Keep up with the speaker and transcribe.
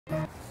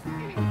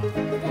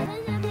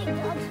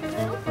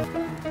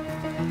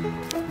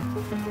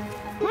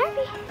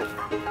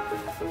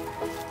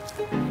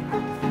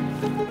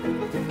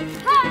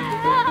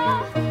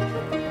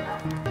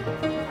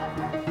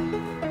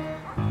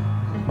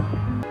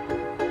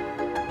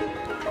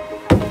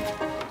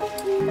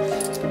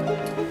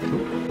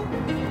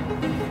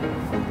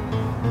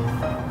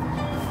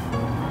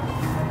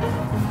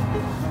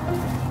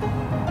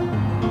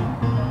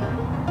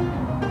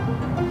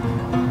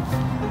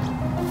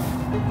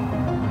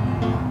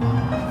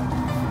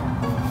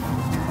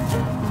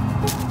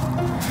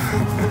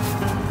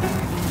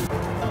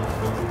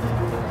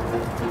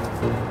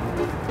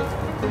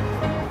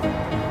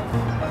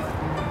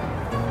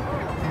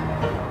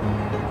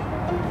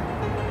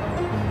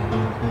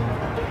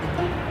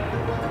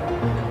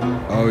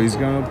Oh, he's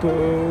gonna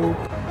poop.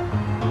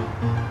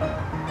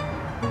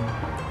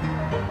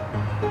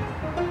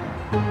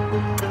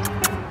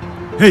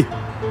 Hey!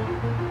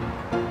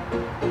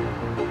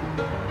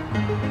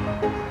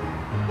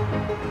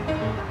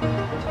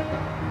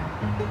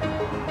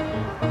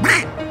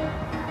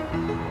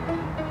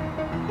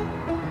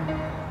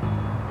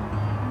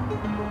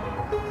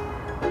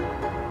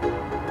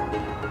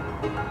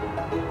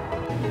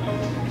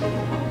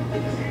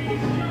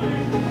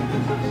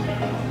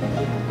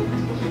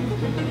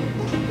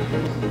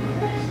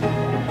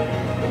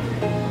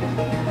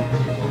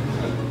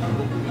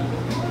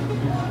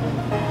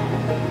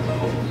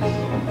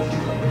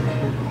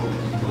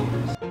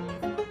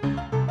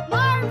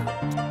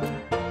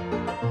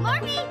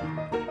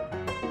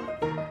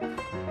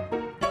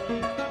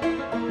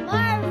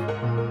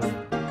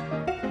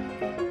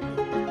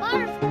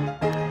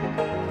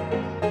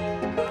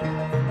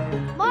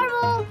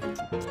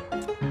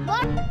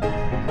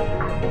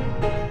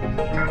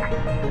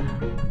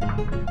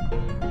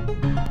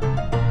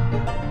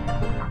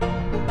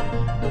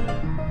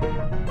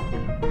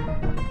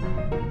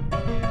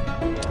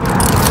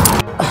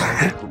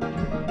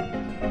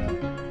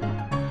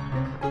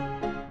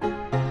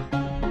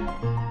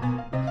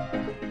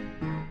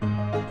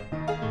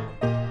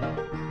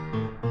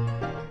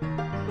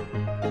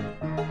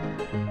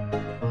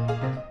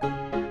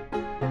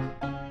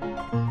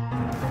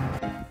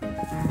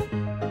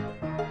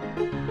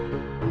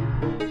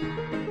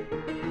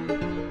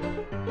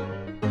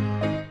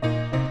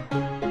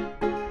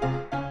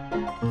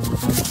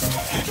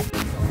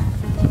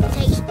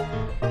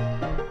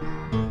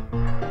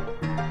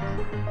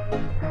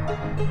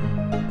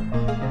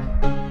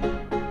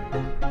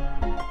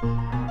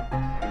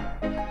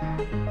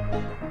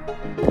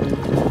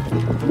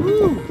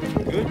 Woo,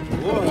 good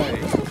boy.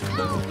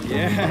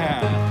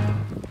 Yeah.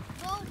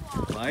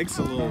 Likes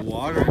a little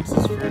water. It's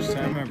his first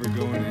time ever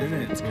going in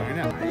it. It's kind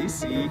of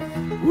icy.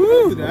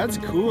 Woo, that's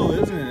cool,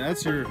 isn't it?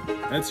 That's your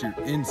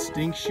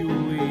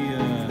instinctually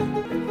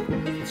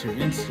that's your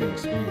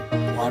instincts,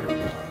 man. Water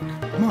dog.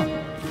 Come on.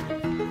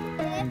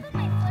 Can I put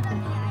my foot on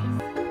the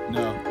ice?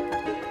 No.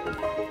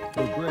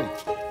 It'll break.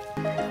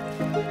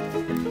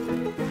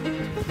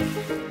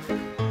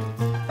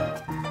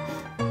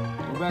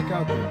 Go back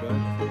out there, bud.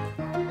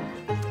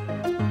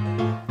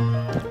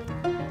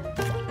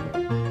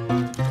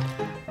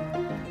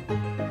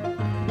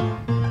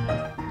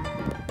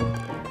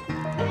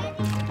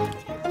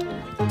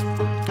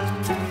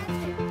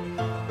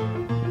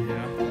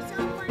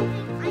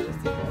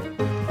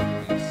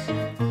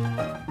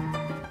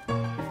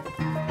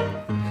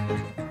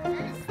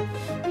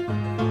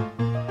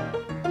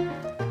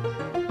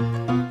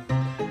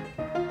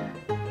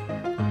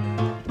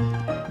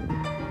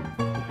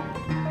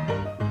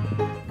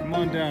 Come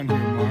on down here,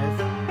 Marv.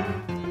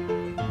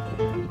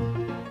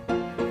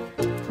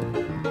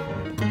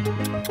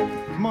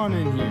 Come on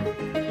in here.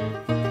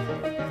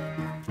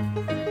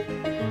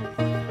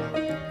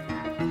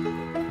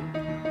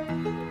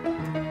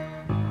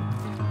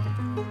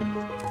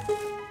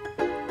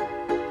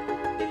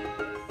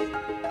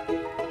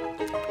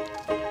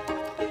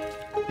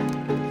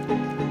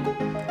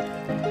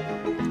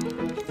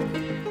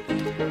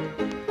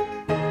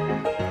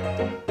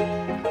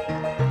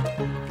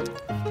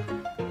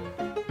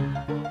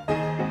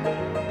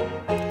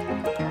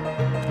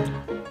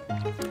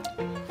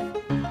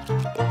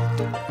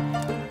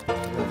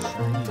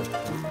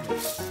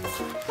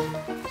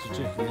 Such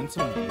a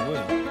handsome boy.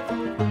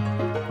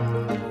 Oh,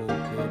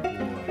 good boy.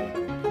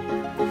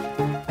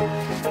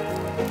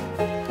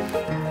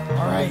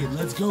 All right,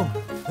 let's go.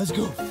 Let's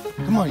go.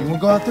 Come on, you want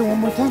to go out there one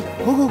more time?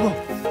 Go, go, go.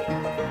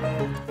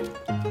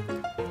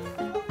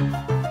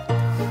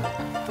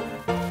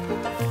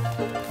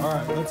 All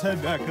right, let's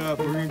head back up.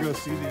 We're going to go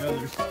see the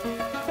others.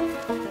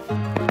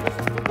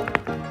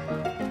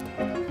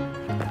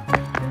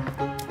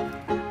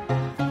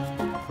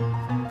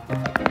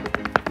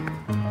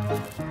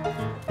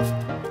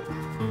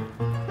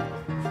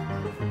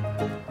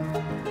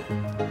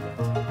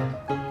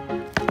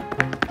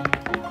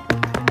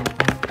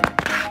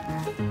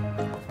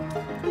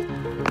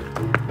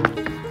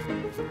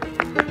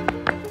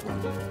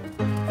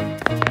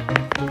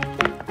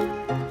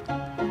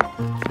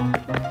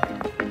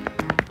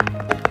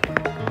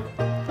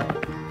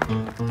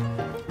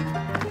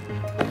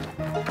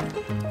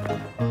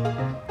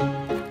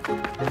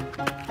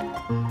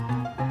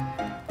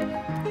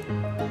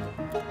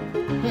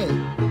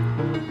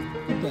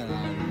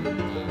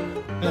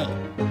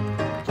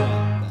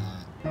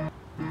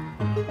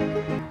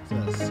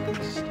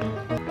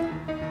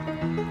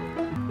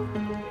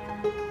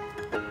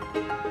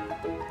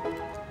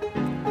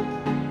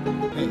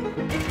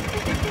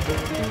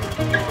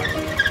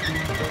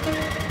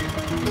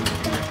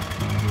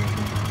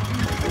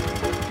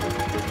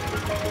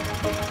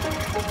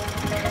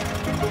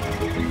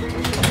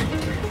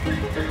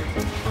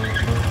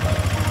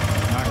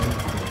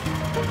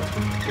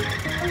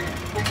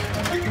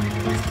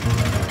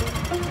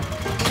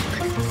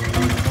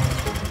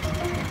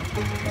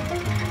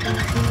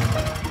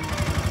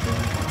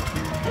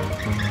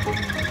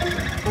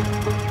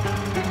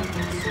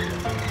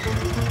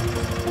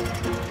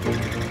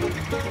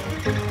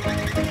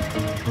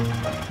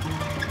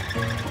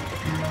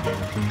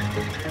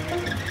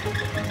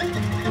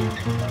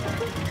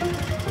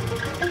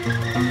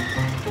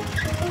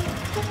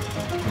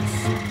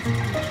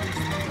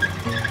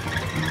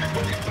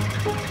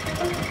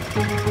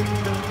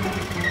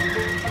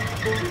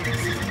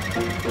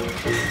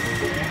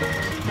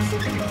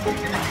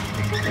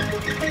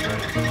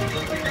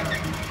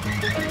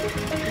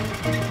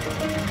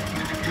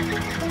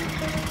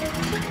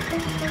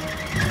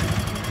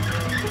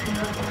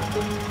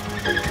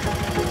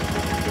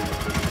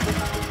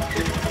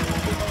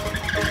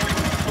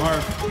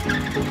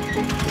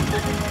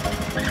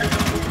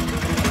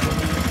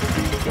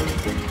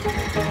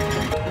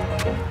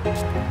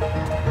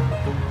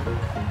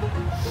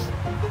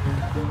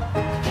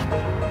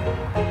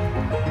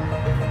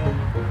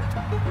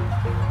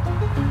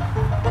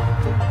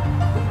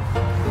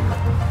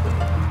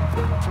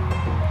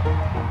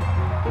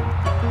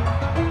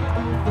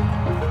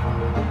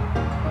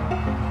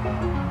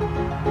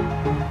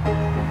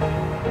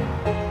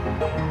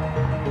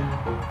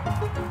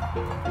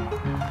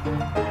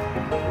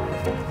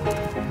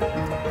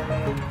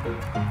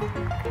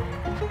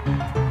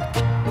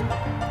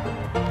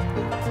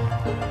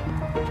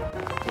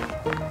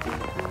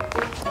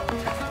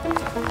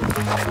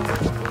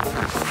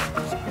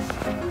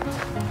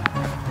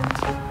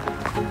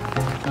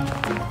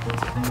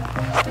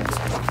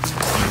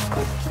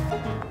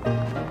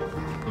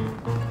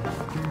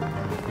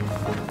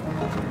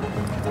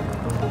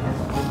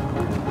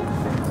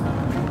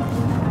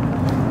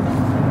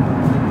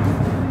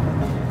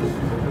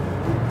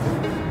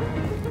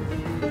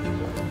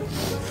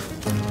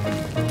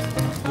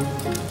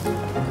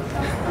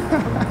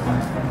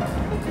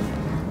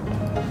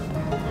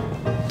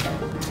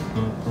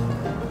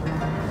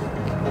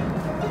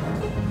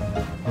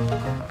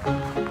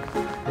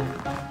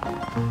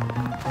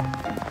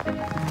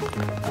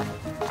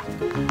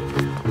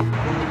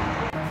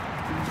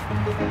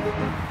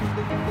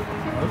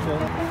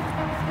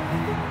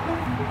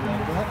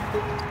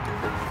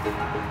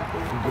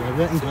 Grab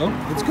that and go.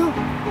 Let's go.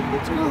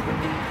 Let's go.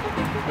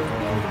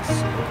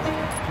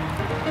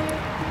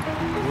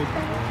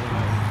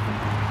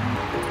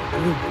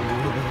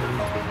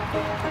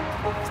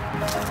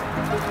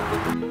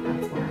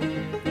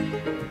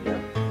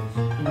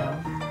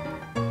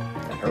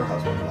 And her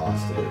husband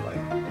lost it.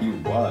 Like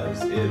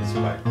is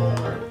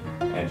bipolar,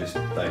 and just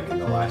like in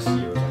the last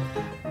year was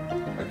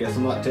like, I guess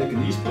I'm not taking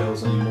these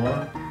pills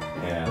anymore,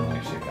 and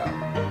like shit got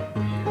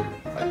weird,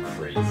 like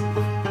crazy,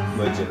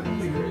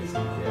 legitimately crazy.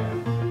 Yeah.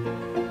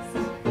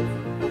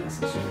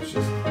 So she was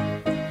just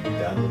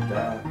done with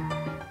that.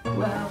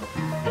 Well.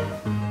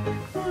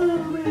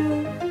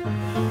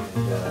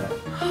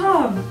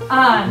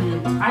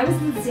 And, I was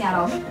in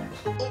Seattle.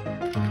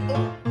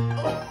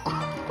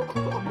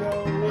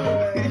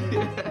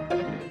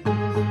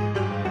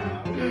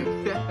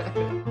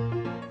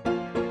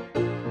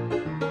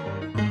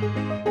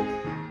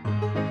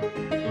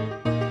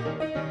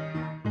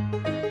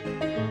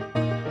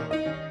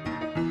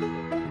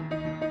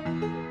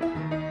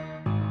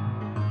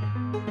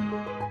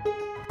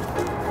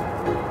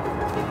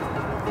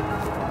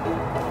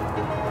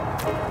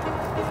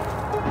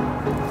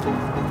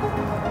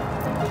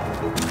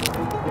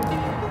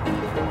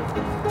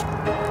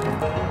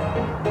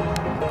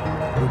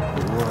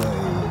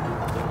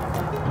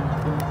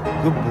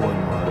 Good boy,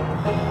 Marty.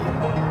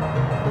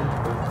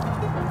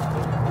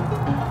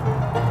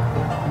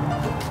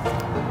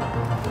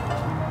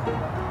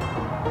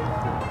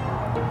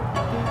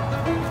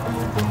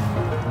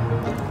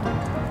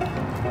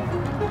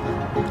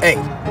 Hey.